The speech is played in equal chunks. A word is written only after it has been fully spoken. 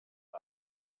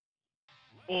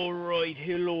Alright,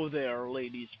 hello there,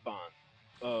 ladies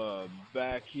fans.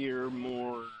 Back here,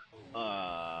 more,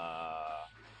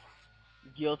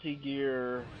 Guilty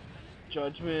Gear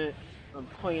Judgment. I'm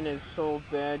playing as Soul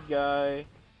Badguy,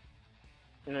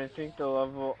 and I think the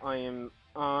level I am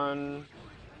on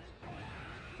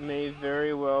may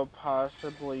very well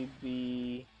possibly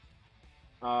be,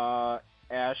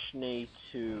 Ashnay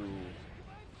 2.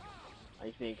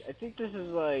 I think this is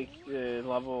like the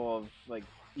level of, like,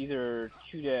 either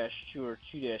 2-2 or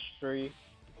 2-3.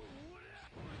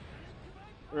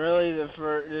 Really, this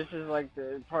is like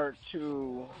the part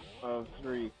 2 of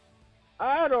 3.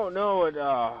 I don't know what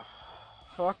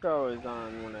fuck I was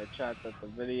on when I checked out the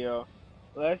video.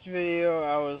 Last video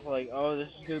I was like, oh, this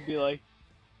is gonna be like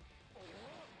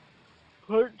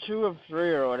part 2 of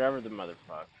 3 or whatever the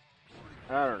motherfucker.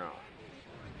 I don't know.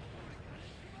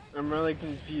 I'm really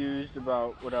confused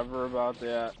about whatever about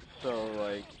that. So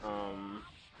like,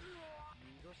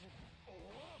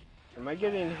 am I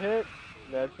getting hit?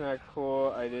 That's not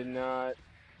cool. I did not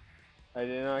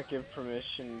give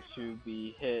permission to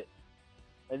be hit.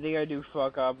 I think I do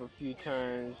fuck up a few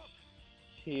times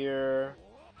here.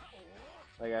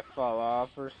 Like I fall off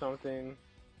or something.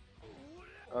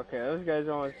 Okay, those guys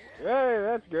almost... Hey,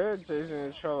 that's good. So he's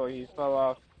in trouble. He fell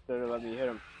off instead of let me hit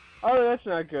him. Oh, that's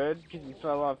not good, because he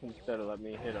fell off instead of let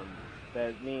me hit him.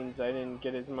 That means I didn't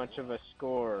get as much of a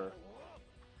score.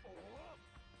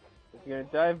 It's gonna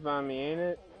dive bomb me, ain't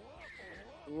it?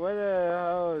 What the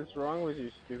hell is wrong with you,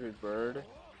 stupid bird?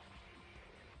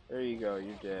 There you go,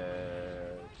 you're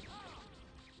dead.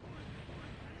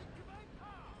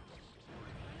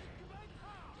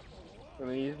 Some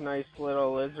of these nice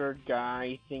little lizard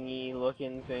guy thingy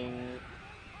looking things.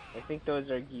 I think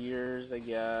those are gears, I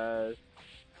guess.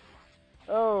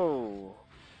 Oh!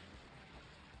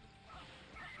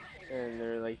 And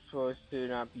they're like supposed to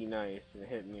not be nice and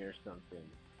hit me or something.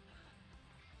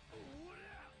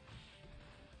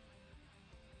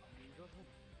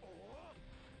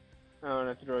 I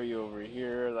want to throw you over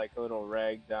here like a little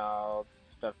ragdoll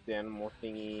stuffed animal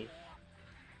thingy.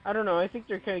 I don't know, I think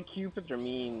they're kind of cute, but they're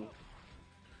mean.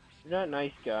 They're not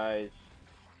nice guys.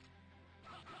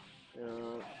 You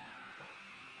know.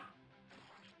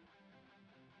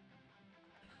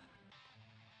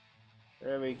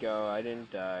 There we go, I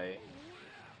didn't die.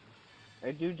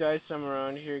 I do die somewhere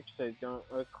around here because I don't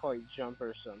quite jump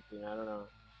or something, I don't know.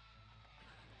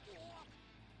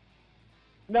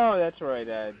 No, that's where I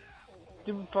died.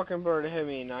 Stupid fucking bird hit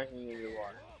me and knocked me into the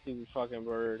water. Stupid fucking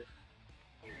bird.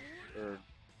 Or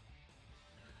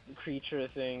creature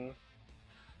thing.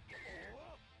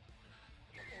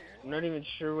 I'm not even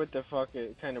sure what the fuck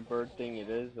kind of bird thing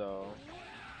it is though.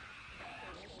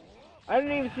 I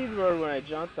didn't even see the bird when I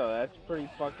jumped though. That's pretty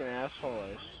fucking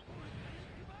asshole-ish.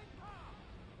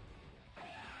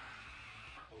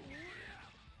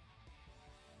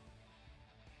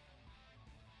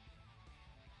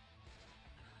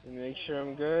 And make sure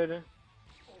I'm good.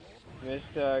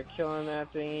 Missed killing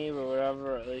that thingy, but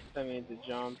whatever. At least I made the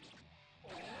jump.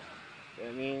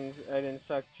 That means I didn't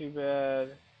suck too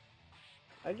bad.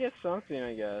 I get something,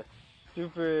 I guess.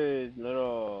 Stupid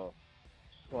little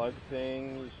slug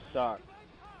thing. You suck.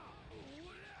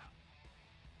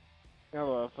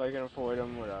 Oh well, if I can avoid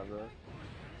them, whatever.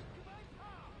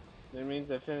 That means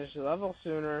I finish the level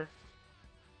sooner.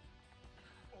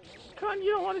 Come on,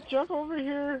 you don't want to jump over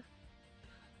here?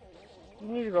 You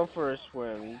need to go for a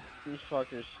swim. These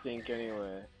fuckers stink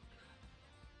anyway.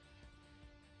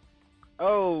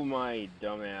 Oh my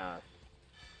dumbass.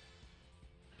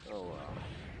 Oh well.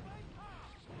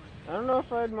 I don't know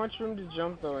if I had much room to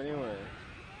jump though anyway.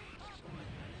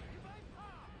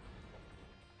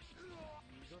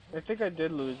 I think I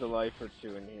did lose a life or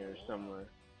two in here somewhere.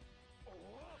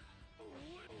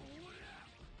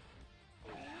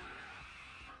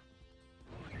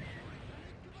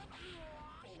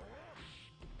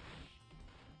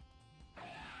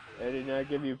 I did not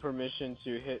give you permission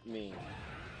to hit me.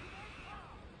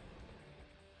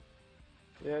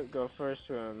 Yep, go first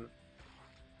swim.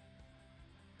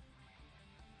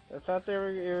 I thought it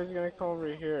was gonna come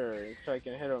over here so I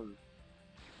can hit him.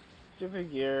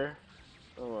 Stupid gear.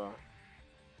 Oh well.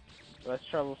 Less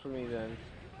trouble for me then.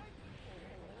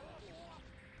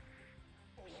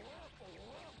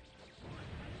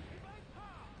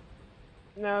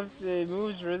 Now, if the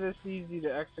moves were this easy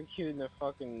to execute in the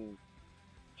fucking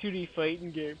 2D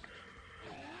fighting game,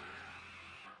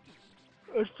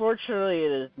 unfortunately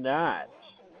it is not.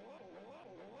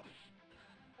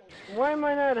 Why am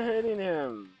I not hitting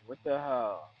him? What the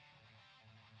hell?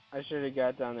 I should have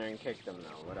got down there and kicked him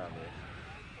though, whatever.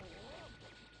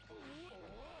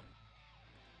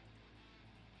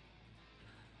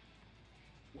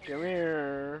 Come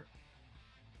here.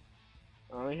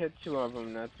 I only hit 2 of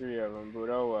them, not 3 of them, but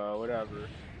oh well, whatever.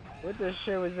 What the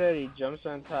shit was that? He jumps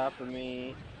on top of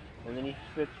me, and then he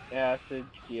spits acid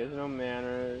because he has no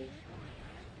manners.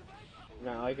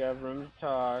 Not like I have room to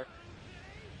talk.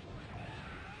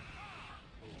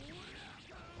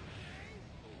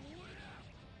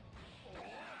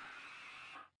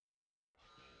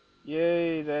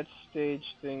 Yay, that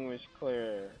stage thing was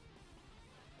clear.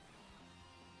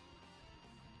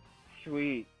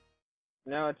 Sweet.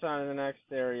 Now it's on to the next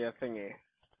area thingy.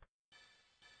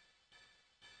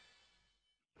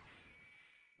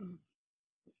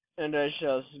 And I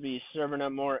shall be serving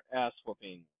up more ass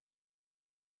whooping.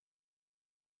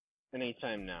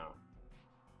 Anytime now.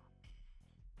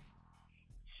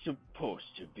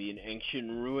 Supposed to be an ancient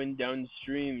ruin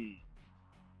downstream.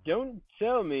 Don't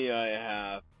tell me I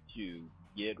have to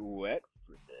get wet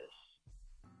for this.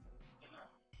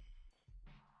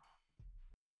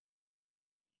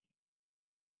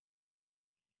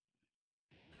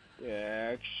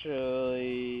 Yeah,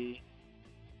 actually,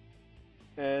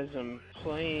 as I'm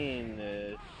playing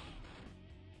this,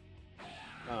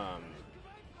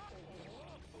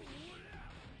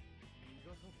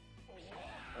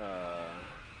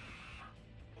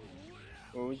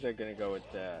 where was I gonna go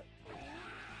with that?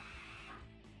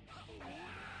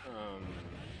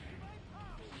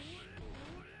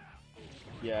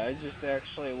 Yeah, I just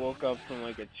actually woke up from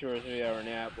like a 2 or 3 hour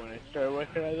nap when I started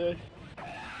working on this.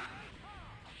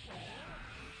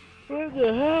 What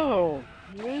the hell?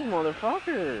 These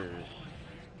motherfuckers!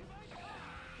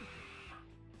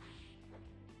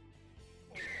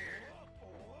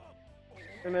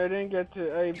 And I didn't get to,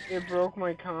 it broke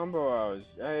my combo.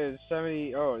 I had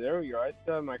 70, oh, there we go. I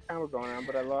still have my combo going on,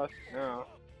 but I lost it now.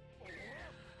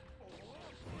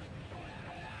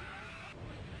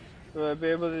 Will I be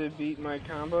able to beat my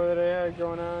combo that I had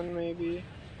going on, maybe?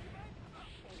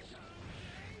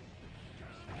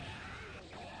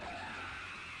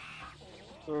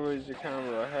 What was the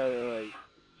combo? I had like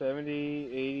 70,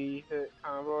 80 hit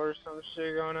combo or some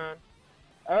shit going on.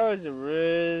 That was a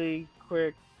really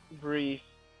quick, brief,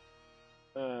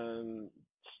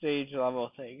 stage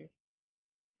level thing.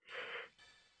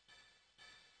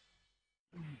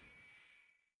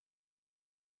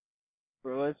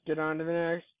 But let's get on to the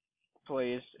next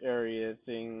place area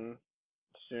thing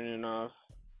soon enough.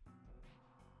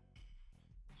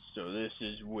 So this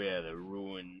is where the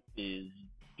ruin is.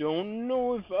 Don't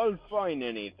know if I'll find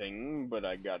anything, but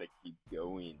I gotta keep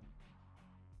going.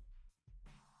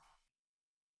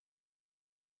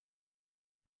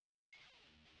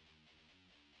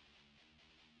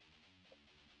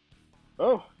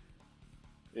 Oh!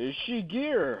 Is she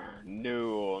gear?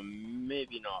 No,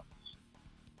 maybe not.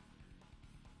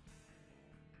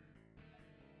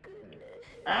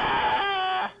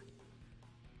 Ah!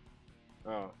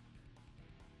 Oh.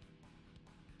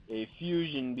 A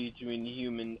fusion between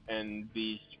human and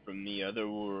beast from the other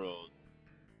world.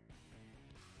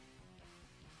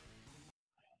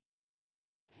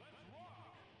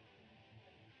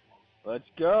 Let's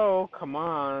go! Come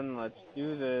on, let's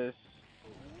do this.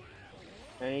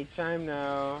 Anytime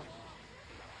now.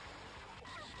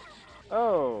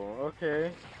 Oh,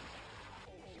 okay.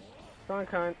 Come on,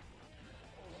 cunt.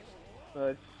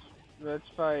 Let's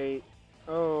fight.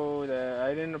 Oh,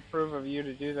 I didn't approve of you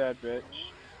to do that, bitch.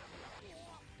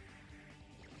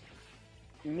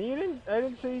 I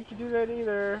didn't say you could do that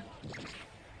either.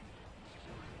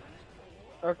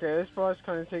 Okay, this boss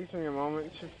kind of takes me a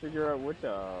moment to figure out what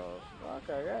the fuck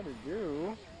I gotta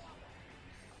do.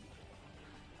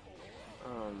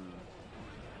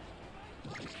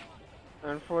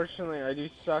 Unfortunately, I do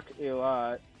suck a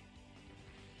lot.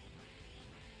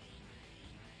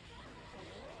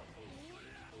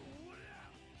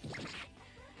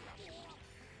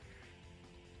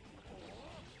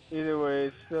 Either way,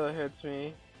 it still hits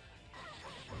me.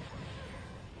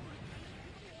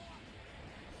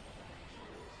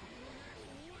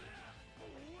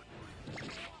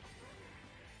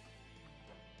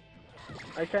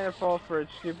 I kind of fall for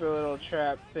its stupid little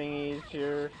trap thingies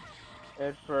here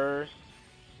at first.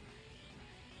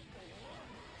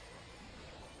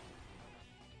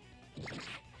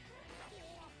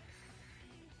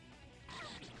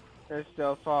 I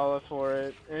still fall for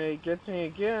it, and it gets me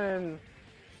again.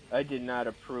 I did not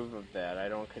approve of that. I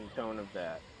don't condone of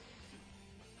that.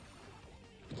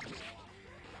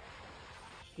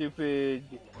 Stupid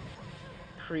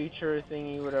creature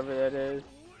thingy, whatever that is.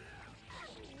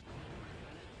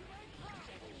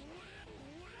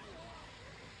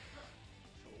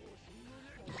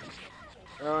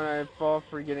 Oh, and I fall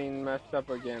for getting messed up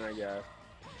again, I guess.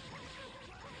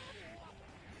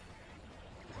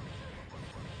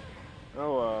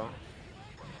 Oh well.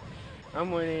 I'm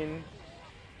winning.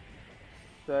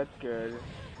 So that's good.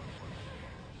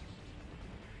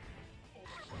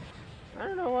 I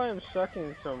don't know why I'm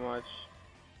sucking so much.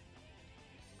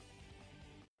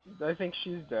 I think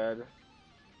she's dead.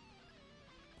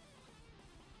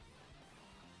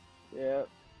 Yep.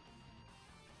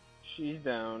 She's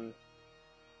down.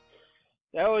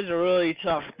 That was a really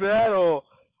tough battle.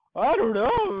 I don't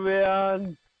know,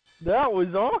 man. That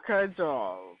was all kinds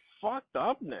of fucked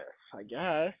upness, I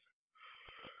guess.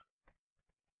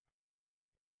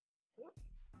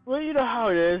 Well, you know how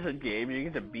it is in games, you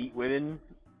get to beat women.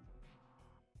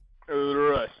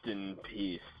 Rest in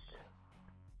peace.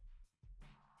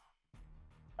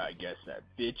 I guess that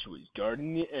bitch was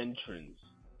guarding the entrance.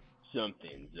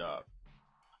 Something's up.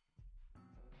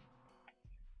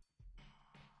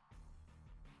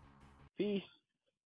 Peace.